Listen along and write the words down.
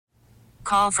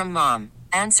Call from mom.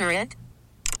 Answer it.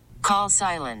 Call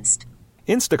silenced.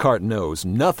 Instacart knows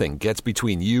nothing gets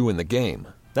between you and the game.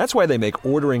 That's why they make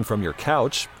ordering from your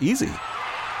couch easy.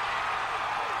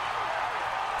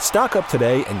 Stock up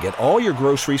today and get all your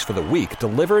groceries for the week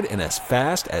delivered in as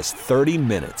fast as 30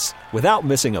 minutes without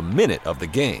missing a minute of the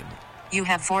game. You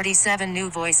have 47 new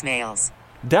voicemails.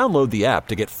 Download the app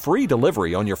to get free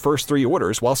delivery on your first 3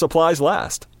 orders while supplies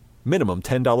last. Minimum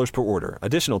 $10 per order.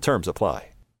 Additional terms apply.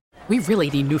 We really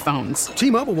need new phones.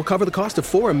 T-Mobile will cover the cost of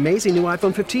 4 amazing new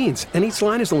iPhone 15s, and each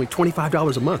line is only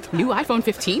 $25 a month. New iPhone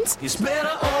 15s? It's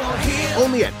better over here.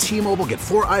 Only at T-Mobile, get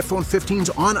 4 iPhone 15s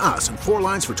on us and 4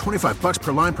 lines for $25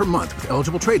 per line per month with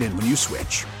eligible trade-in when you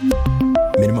switch.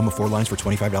 Minimum of 4 lines for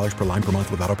 $25 per line per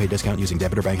month with autopay discount using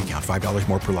debit or bank account. $5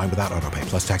 more per line without autopay,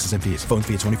 plus taxes and fees. Phone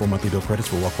fee at 24 monthly bill credits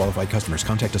for well-qualified customers.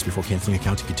 Contact us before canceling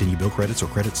account to continue bill credits or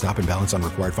credit stop and balance on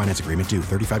required finance agreement due.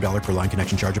 $35 per line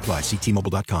connection charge applies. See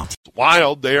T-Mobile.com.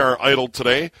 Wild, they are idle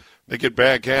today. They get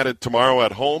back at it tomorrow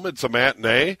at home. It's a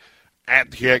matinee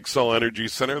at the XL Energy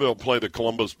Center. They'll play the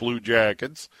Columbus Blue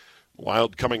Jackets.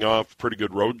 Wild coming off a pretty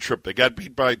good road trip. They got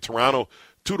beat by Toronto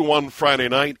 2-1 Friday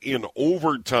night in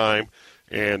overtime.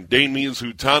 And Dane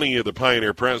Mizutani of the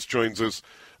Pioneer Press joins us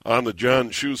on the John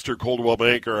Schuster Coldwell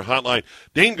Banker hotline.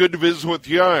 Dane, good to visit with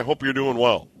you. I hope you're doing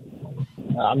well.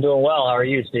 I'm doing well. How are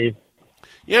you, Steve?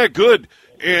 Yeah, good.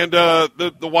 And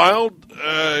the Wild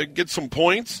get some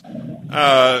points.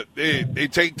 They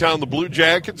take down the Blue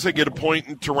Jackets. They get a point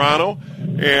in Toronto,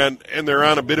 and they're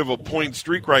on a bit of a point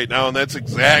streak right now, and that's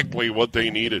exactly what they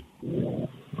needed.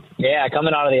 Yeah,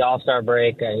 coming out of the All-Star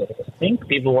break, I think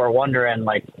people were wondering,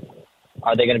 like,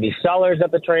 are they going to be sellers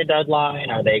at the trade deadline?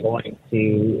 Are they going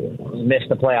to miss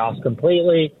the playoffs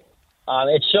completely?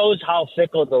 It shows how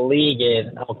fickle the league is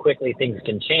and how quickly things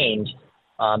can change,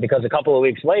 because a couple of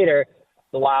weeks later,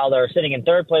 the Wild are sitting in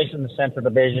third place in the Central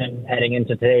Division heading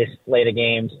into today's slate of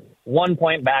games, 1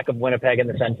 point back of Winnipeg in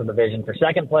the Central Division for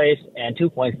second place and 2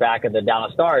 points back of the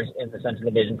Dallas Stars in the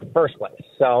Central Division for first place.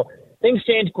 So things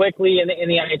change quickly in the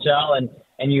NHL,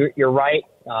 and you're right.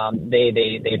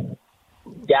 They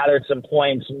gathered some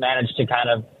points, managed to kind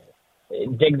of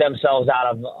dig themselves out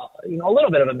of a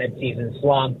little bit of a midseason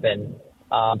slump, and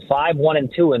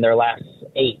 5-1-2 in their last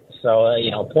 8. So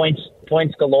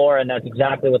points galore, and that's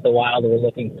exactly what the Wild were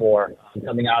looking for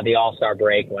coming out of the All-Star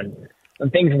break when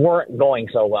things weren't going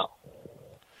so well.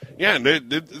 Yeah, and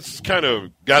this kind of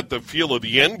got the feel of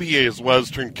the NBA's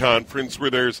Western Conference,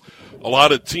 where there's a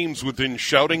lot of teams within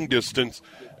shouting distance,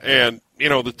 and the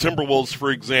Timberwolves, for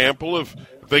example, if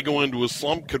they go into a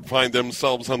slump, could find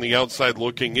themselves on the outside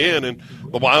looking in, and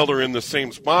the Wild are in the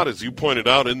same spot, as you pointed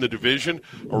out, in the division,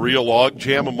 a real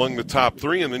logjam among the top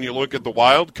 3, and then you look at the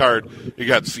wild card, you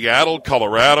got Seattle,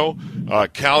 Colorado,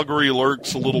 Calgary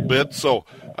lurks a little bit, so,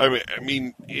 I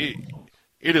mean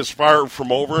it is far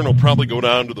from over, and it'll probably go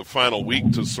down to the final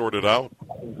week to sort it out.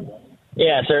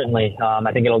 Yeah, certainly.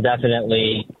 I think it'll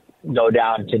definitely go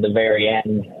down to the very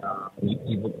end.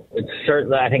 It's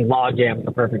certainly, I think, logjam is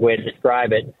the perfect way to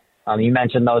describe it. You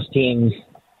mentioned those teams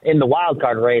in the wild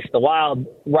card race. The Wild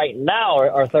right now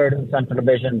are third in the Central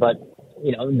Division, but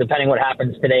depending what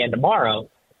happens today and tomorrow,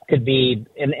 could be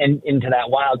into that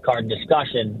wild card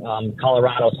discussion.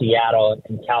 Colorado, Seattle,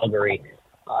 and Calgary.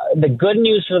 The good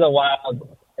news for the Wild,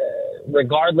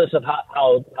 regardless of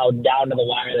how down to the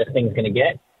wire this thing's going to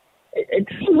get, it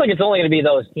seems like it's only going to be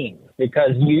those teams,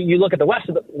 because you look at the rest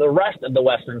of the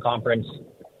Western Conference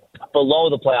below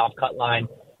the playoff cut line.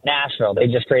 Nashville, they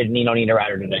just traded Nino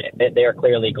Niederreiter today. They are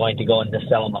clearly going to go into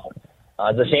sell mode.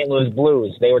 The St. Louis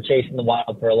Blues, they were chasing the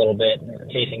Wild for a little bit. They were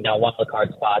chasing down wild card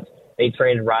spots. They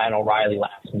traded Ryan O'Reilly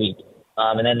last week.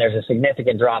 And then there's a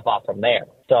significant drop-off from there.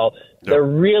 So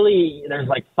there's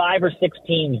like 5 or 6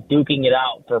 teams duking it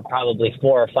out for probably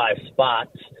 4 or 5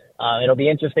 spots. It'll be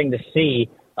interesting to see,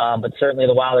 but certainly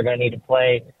the Wild are going to need to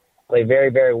play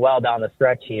very, very well down the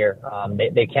stretch here.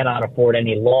 They cannot afford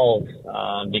any lulls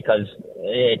because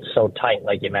it's so tight,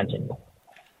 like you mentioned.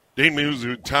 Dane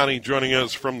Mizutani joining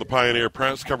us from the Pioneer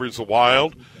Press, covers the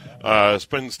Wild,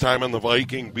 spends time on the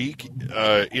Viking beat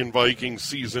in Viking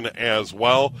season as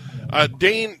well.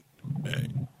 Dane,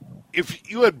 if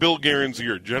you had Bill Guerin,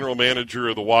 general manager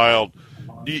of the Wild,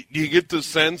 do you get the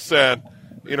sense that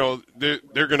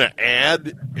they're going to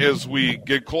add as we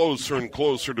get closer and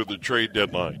closer to the trade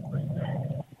deadline?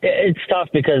 It's tough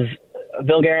because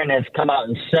Bill Guerin has come out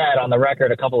and said on the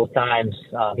record a couple of times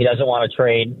he doesn't want to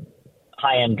trade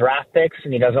high-end draft picks,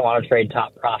 and he doesn't want to trade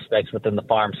top prospects within the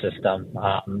farm system.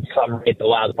 Some rate the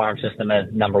Wild farm system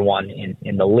as number 1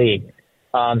 in the league.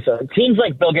 So it seems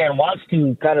like Bill Guerin wants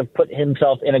to kind of put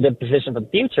himself in a good position for the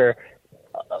future.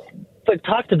 but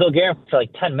talk to Bill Guerin for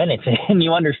like 10 minutes, and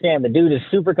you understand the dude is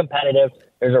super competitive.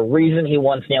 There's a reason he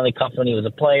won Stanley Cups when he was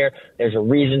a player. There's a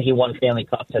reason he won Stanley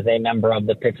Cups as a member of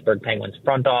the Pittsburgh Penguins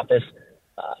front office.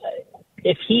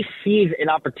 If he sees an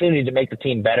opportunity to make the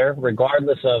team better,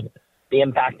 regardless of the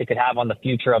impact it could have on the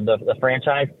future of the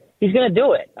franchise, he's going to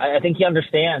do it. I think he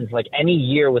understands, like, any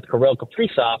year with Kirill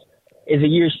Kaprizov is a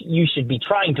year you should be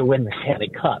trying to win the Stanley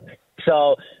Cup.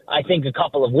 So I think a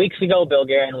couple of weeks ago, Bill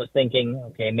Guerin was thinking,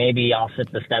 okay, maybe I'll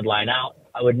sit this deadline out.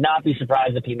 I would not be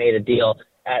surprised if he made a deal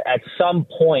at some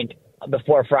point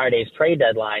before Friday's trade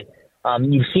deadline.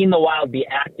 You've seen the Wild be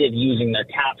active using their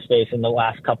cap space in the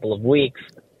last couple of weeks.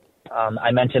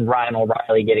 I mentioned Ryan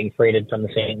O'Reilly getting traded from the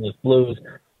St. Louis Blues.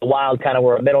 The Wild kind of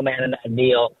were a middleman in that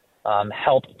deal,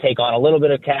 helped take on a little bit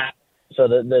of cap so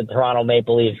the Toronto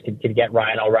Maple Leafs could get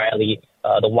Ryan O'Reilly.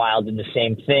 The Wild did the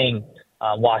same thing.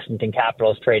 Washington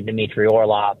Capitals trade Dmitry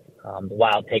Orlov. The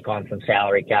Wild take on some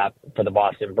salary cap for the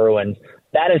Boston Bruins.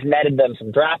 That has netted them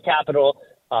some draft capital.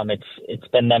 It's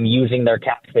been them using their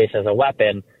cap space as a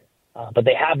weapon. But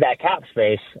they have that cap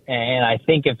space, and I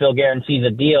think if Bill Guerin sees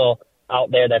a deal out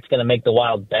there that's going to make the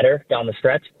Wild better down the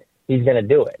stretch, he's going to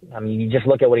do it. I mean, you just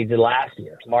look at what he did last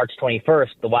year. March 21st,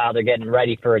 the Wild are getting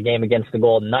ready for a game against the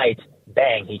Golden Knights.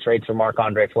 Bang, he trades for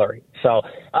Marc-Andre Fleury. So,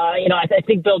 I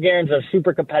think Bill Guerin's a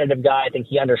super competitive guy. I think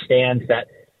he understands that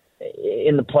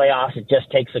in the playoffs, it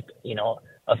just takes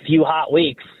a few hot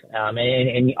weeks,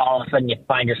 and all of a sudden you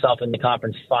find yourself in the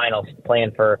conference finals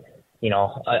playing for,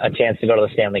 a chance to go to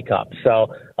the Stanley Cup.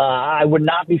 So I would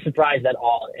not be surprised at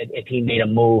all if he made a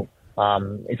move.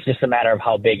 It's just a matter of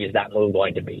how big is that move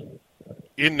going to be.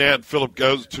 In that, Philip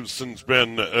Gustafsson's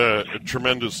been a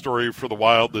tremendous story for the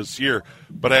Wild this year.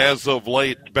 But as of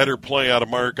late, better play out of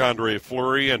Marc-Andre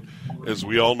Fleury. And as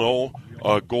we all know,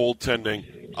 goaltending,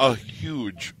 a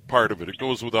huge part of it. It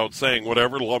goes without saying,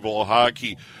 whatever level of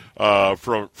hockey,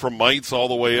 from mites all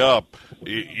the way up,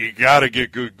 you got to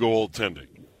get good goaltending.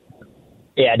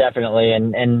 Yeah, definitely.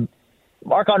 And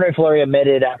Marc-Andre Fleury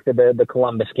admitted after the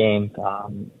Columbus game,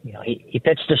 he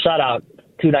pitched a shutout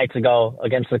 2 nights ago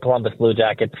against the Columbus Blue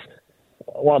Jackets,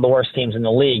 one of the worst teams in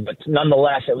the league. But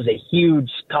nonetheless, it was a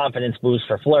huge confidence boost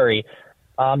for Fleury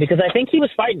because I think he was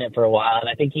fighting it for a while, and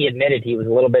I think he admitted he was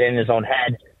a little bit in his own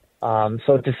head.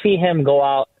 So to see him go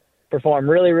out, perform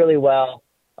really, really well,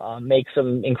 make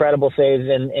some incredible saves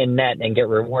in net, and get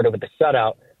rewarded with the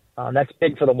shutout, that's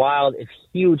big for the Wild. It's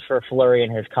huge for Fleury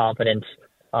and his confidence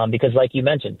because, like you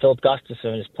mentioned, Philip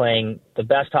Gustafsson is playing the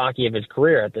best hockey of his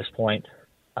career at this point.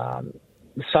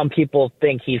 Some people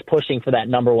think he's pushing for that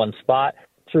number one spot.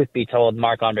 Truth be told,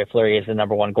 Marc-Andre Fleury is the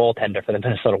number one goaltender for the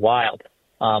Minnesota Wild.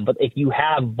 But if you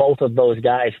have both of those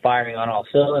guys firing on all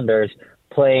cylinders,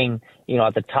 playing,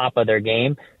 at the top of their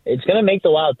game, it's going to make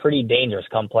the Wild pretty dangerous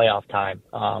come playoff time.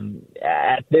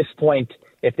 At this point,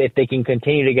 if they can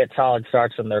continue to get solid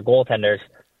starts from their goaltenders,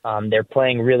 they're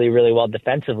playing really, really well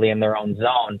defensively in their own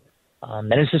zone.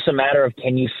 Then it's just a matter of,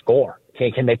 can you score?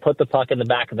 Can they put the puck in the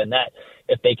back of the net?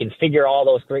 If they can figure all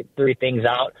those three things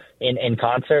out in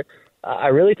concert, I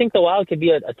really think the Wild could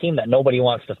be a team that nobody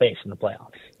wants to face in the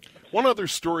playoffs. One other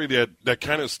story that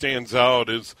kind of stands out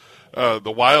is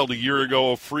the Wild a year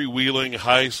ago, a freewheeling,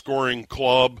 high-scoring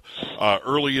club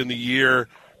early in the year,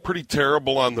 pretty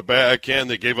terrible on the back end.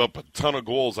 They gave up a ton of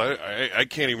goals. I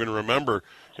can't even remember.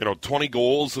 20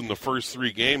 goals in the first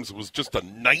 3 games. It was just a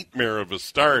nightmare of a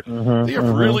start. They have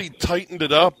really tightened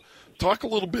it up. Talk a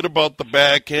little bit about the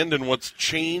back end and what's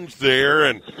changed there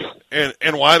and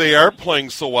why they are playing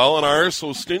so well and are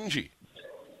so stingy.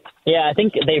 Yeah, I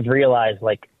think they've realized,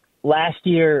 last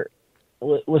year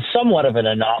was somewhat of an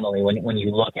anomaly when you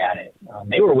look at it.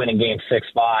 They were winning games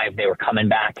 6-5. They were coming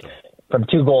back from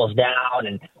 2 goals down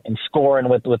and scoring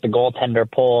with the goaltender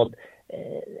pulled.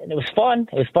 And it was fun.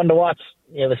 It was fun to watch.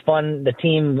 It was fun. The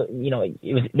team,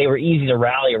 they were easy to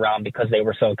rally around because they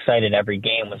were so excited. Every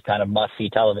game was kind of must-see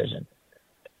television.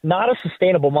 Not a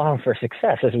sustainable model for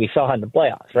success, as we saw in the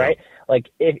playoffs, right?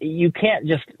 If you can't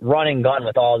just run and gun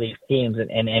with all these teams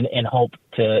and hope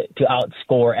to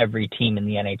outscore every team in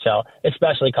the NHL,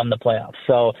 especially come the playoffs.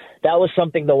 So that was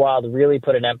something the Wild really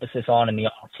put an emphasis on in the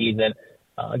offseason.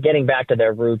 Getting back to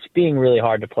their roots, being really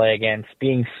hard to play against,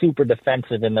 being super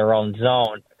defensive in their own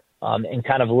zone, and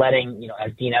kind of letting,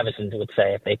 as Dean Evison would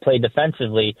say, if they play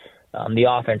defensively, the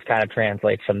offense kind of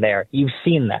translates from there. You've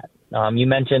seen that. You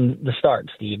mentioned the start,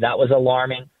 Steve. That was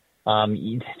alarming.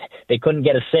 They couldn't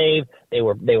get a save. They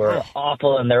were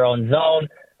awful in their own zone.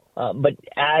 But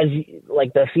as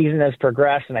the season has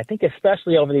progressed, and I think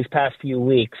especially over these past few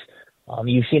weeks,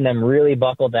 you've seen them really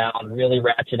buckle down, really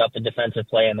ratchet up the defensive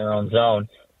play in their own zone.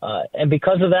 And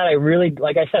because of that,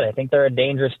 I think they're a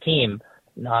dangerous team.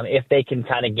 if they can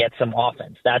kind of get some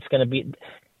offense. That's going to be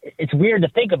 – it's weird to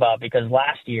think about because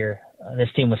last year this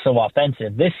team was so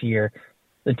offensive. This year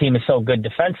the team is so good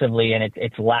defensively, and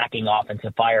it's lacking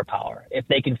offensive firepower. If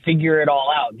they can figure it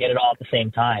all out, get it all at the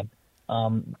same time,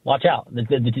 watch out.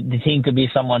 The team could be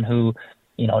someone who,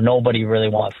 nobody really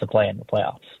wants to play in the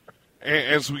playoffs.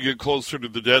 As we get closer to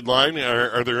the deadline,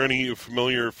 are there any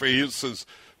familiar faces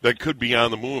that could be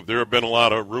on the move? There have been a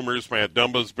lot of rumors. Matt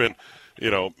Dumba's been,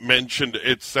 mentioned,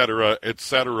 et cetera,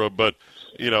 but,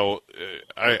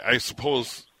 I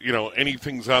suppose,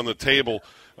 anything's on the table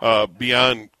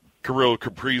beyond Kirill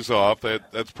Kaprizov.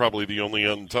 That's probably the only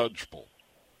untouchable.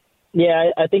 Yeah,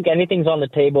 I think anything's on the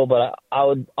table, but I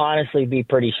would honestly be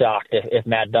pretty shocked if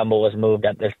Matt Dumba was moved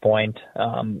at this point.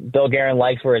 Bill Guerin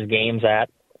likes where his game's at,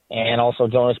 and also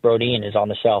Jonas Brodin is on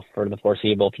the shelf for the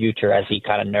foreseeable future as he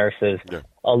kind of nurses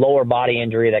a lower body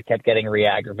injury that kept getting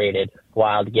re-aggravated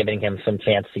while giving him some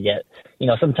chance to get,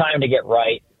 some time to get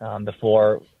right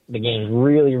before the games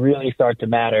really, really start to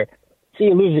matter. See,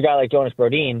 you lose a guy like Jonas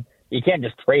Brodin, you can't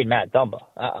just trade Matt Dumba.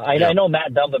 I know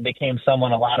Matt Dumba became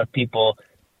someone a lot of people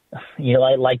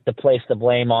like to place the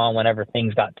blame on whenever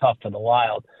things got tough for the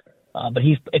Wild. But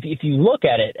if you look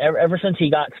at it, ever since he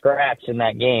got scratched in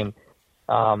that game,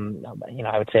 I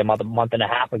would say a month and a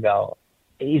half ago,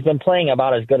 he's been playing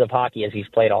about as good of hockey as he's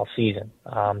played all season.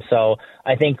 So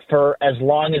I think for as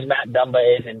long as Matt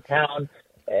Dumba is in town,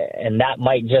 and that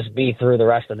might just be through the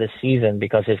rest of this season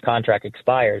because his contract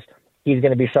expires, he's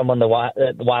going to be someone the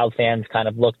Wild fans kind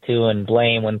of look to and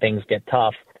blame when things get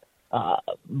tough.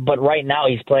 But right now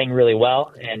he's playing really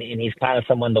well, and he's kind of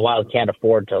someone the Wild can't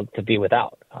afford to be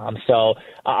without. So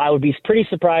I would be pretty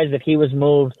surprised if he was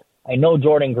moved. I know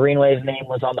Jordan Greenway's name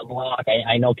was on the block.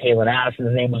 I know Kalen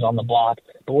Addison's name was on the block.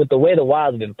 But with the way the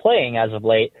Wild have been playing as of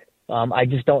late, I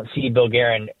just don't see Bill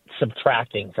Guerin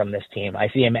subtracting from this team. I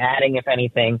see him adding, if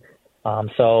anything.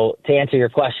 So to answer your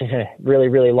question really,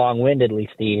 really long-windedly,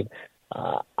 Steve,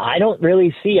 I don't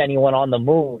really see anyone on the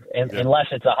move unless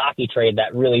it's a hockey trade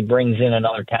that really brings in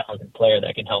another talented player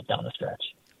that can help down the stretch.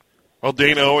 Well,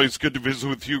 Dana, always good to visit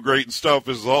with you. Great stuff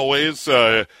as always.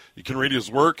 You can read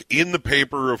his work in the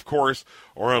paper, of course,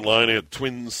 or online at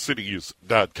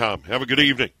twincities.com. Have a good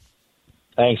evening.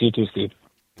 Thanks, you too, Steve.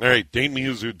 All right, Dane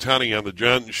Miyazutani on the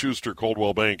John Schuster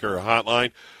Coldwell Banker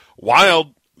hotline.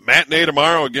 Wild matinee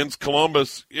tomorrow against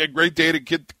Columbus. Yeah, great day to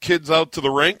get the kids out to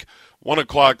the rink. 1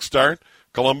 o'clock start.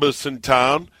 Columbus in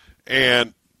town.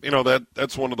 And,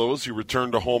 that's one of those. You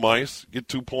return to home ice, get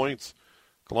 2 points.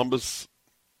 Columbus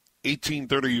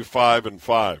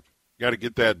 18-35-5. Got to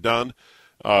get that done.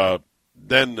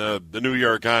 Then the New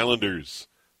York Islanders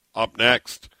up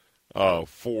next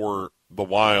for the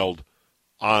Wild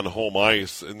on home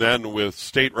ice. And then with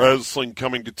State Wrestling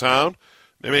coming to town,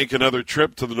 they make another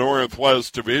trip to the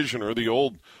Northwest Division, or the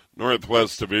old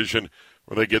Northwest Division,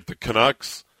 where they get the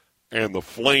Canucks and the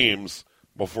Flames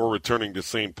before returning to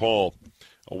St. Paul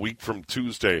a week from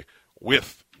Tuesday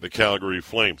with the Calgary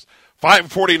Flames.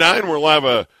 5:49, we'll have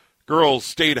a girls'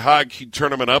 state hockey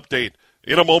tournament update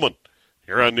in a moment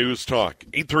here on News Talk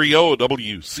 830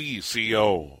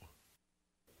 WCCO.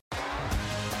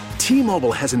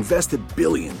 T-Mobile has invested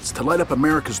billions to light up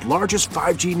America's largest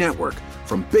 5G network,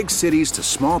 from big cities to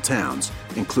small towns,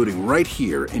 including right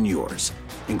here in yours.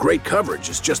 And great coverage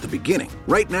is just the beginning.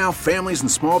 Right now, families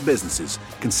and small businesses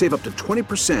can save up to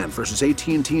 20% versus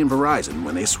AT&T and Verizon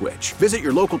when they switch. Visit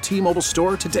your local T-Mobile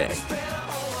store today.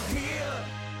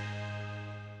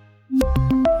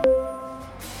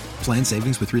 Plan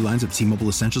savings with 3 lines of T-Mobile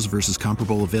Essentials versus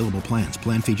comparable available plans.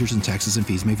 Plan features and taxes and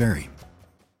fees may vary.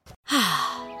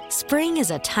 Spring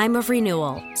is a time of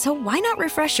renewal, so why not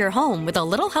refresh your home with a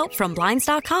little help from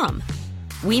Blinds.com?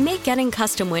 We make getting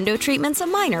custom window treatments a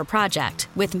minor project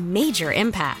with major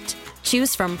impact.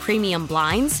 Choose from premium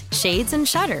blinds, shades, and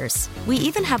shutters. We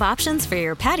even have options for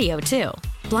your patio, too.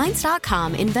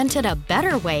 Blinds.com invented a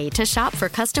better way to shop for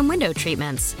custom window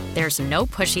treatments. There's no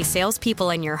pushy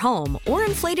salespeople in your home or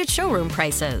inflated showroom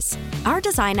prices. Our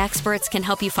design experts can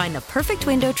help you find the perfect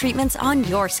window treatments on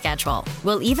your schedule.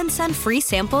 We'll even send free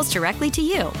samples directly to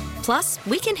you. Plus,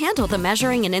 we can handle the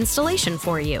measuring and installation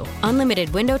for you. Unlimited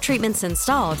window treatments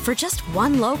installed for just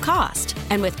one low cost.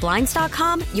 And with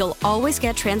Blinds.com, you'll always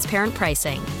get transparent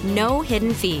pricing. No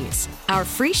hidden fees. Our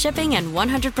free shipping and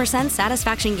 100%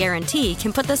 satisfaction guarantee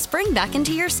can put the spring back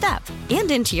into your step and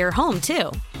into your home,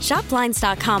 too. Shop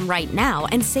Blinds.com right now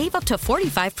and save up to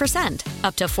 45%.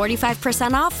 Up to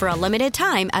 45% off for a limited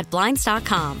time at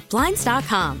Blinds.com.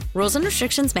 Blinds.com. Rules and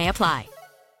restrictions may apply.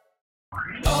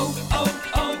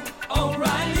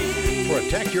 O'Reilly. For a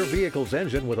Protect your vehicle's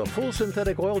engine with a full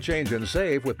synthetic oil change and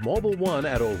save with Mobil 1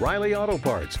 at O'Reilly Auto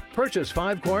Parts. Purchase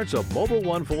 5 quarts of Mobil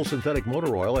 1 full synthetic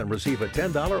motor oil and receive a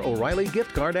 $10 O'Reilly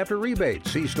gift card after rebate.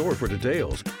 See store for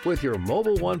details. With your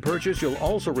Mobil 1 purchase, you'll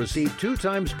also receive 2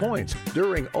 times points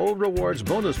during O Rewards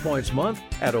Bonus Points Month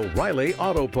at O'Reilly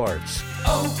Auto Parts.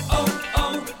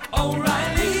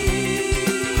 O'Reilly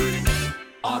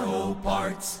Auto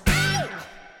Parts.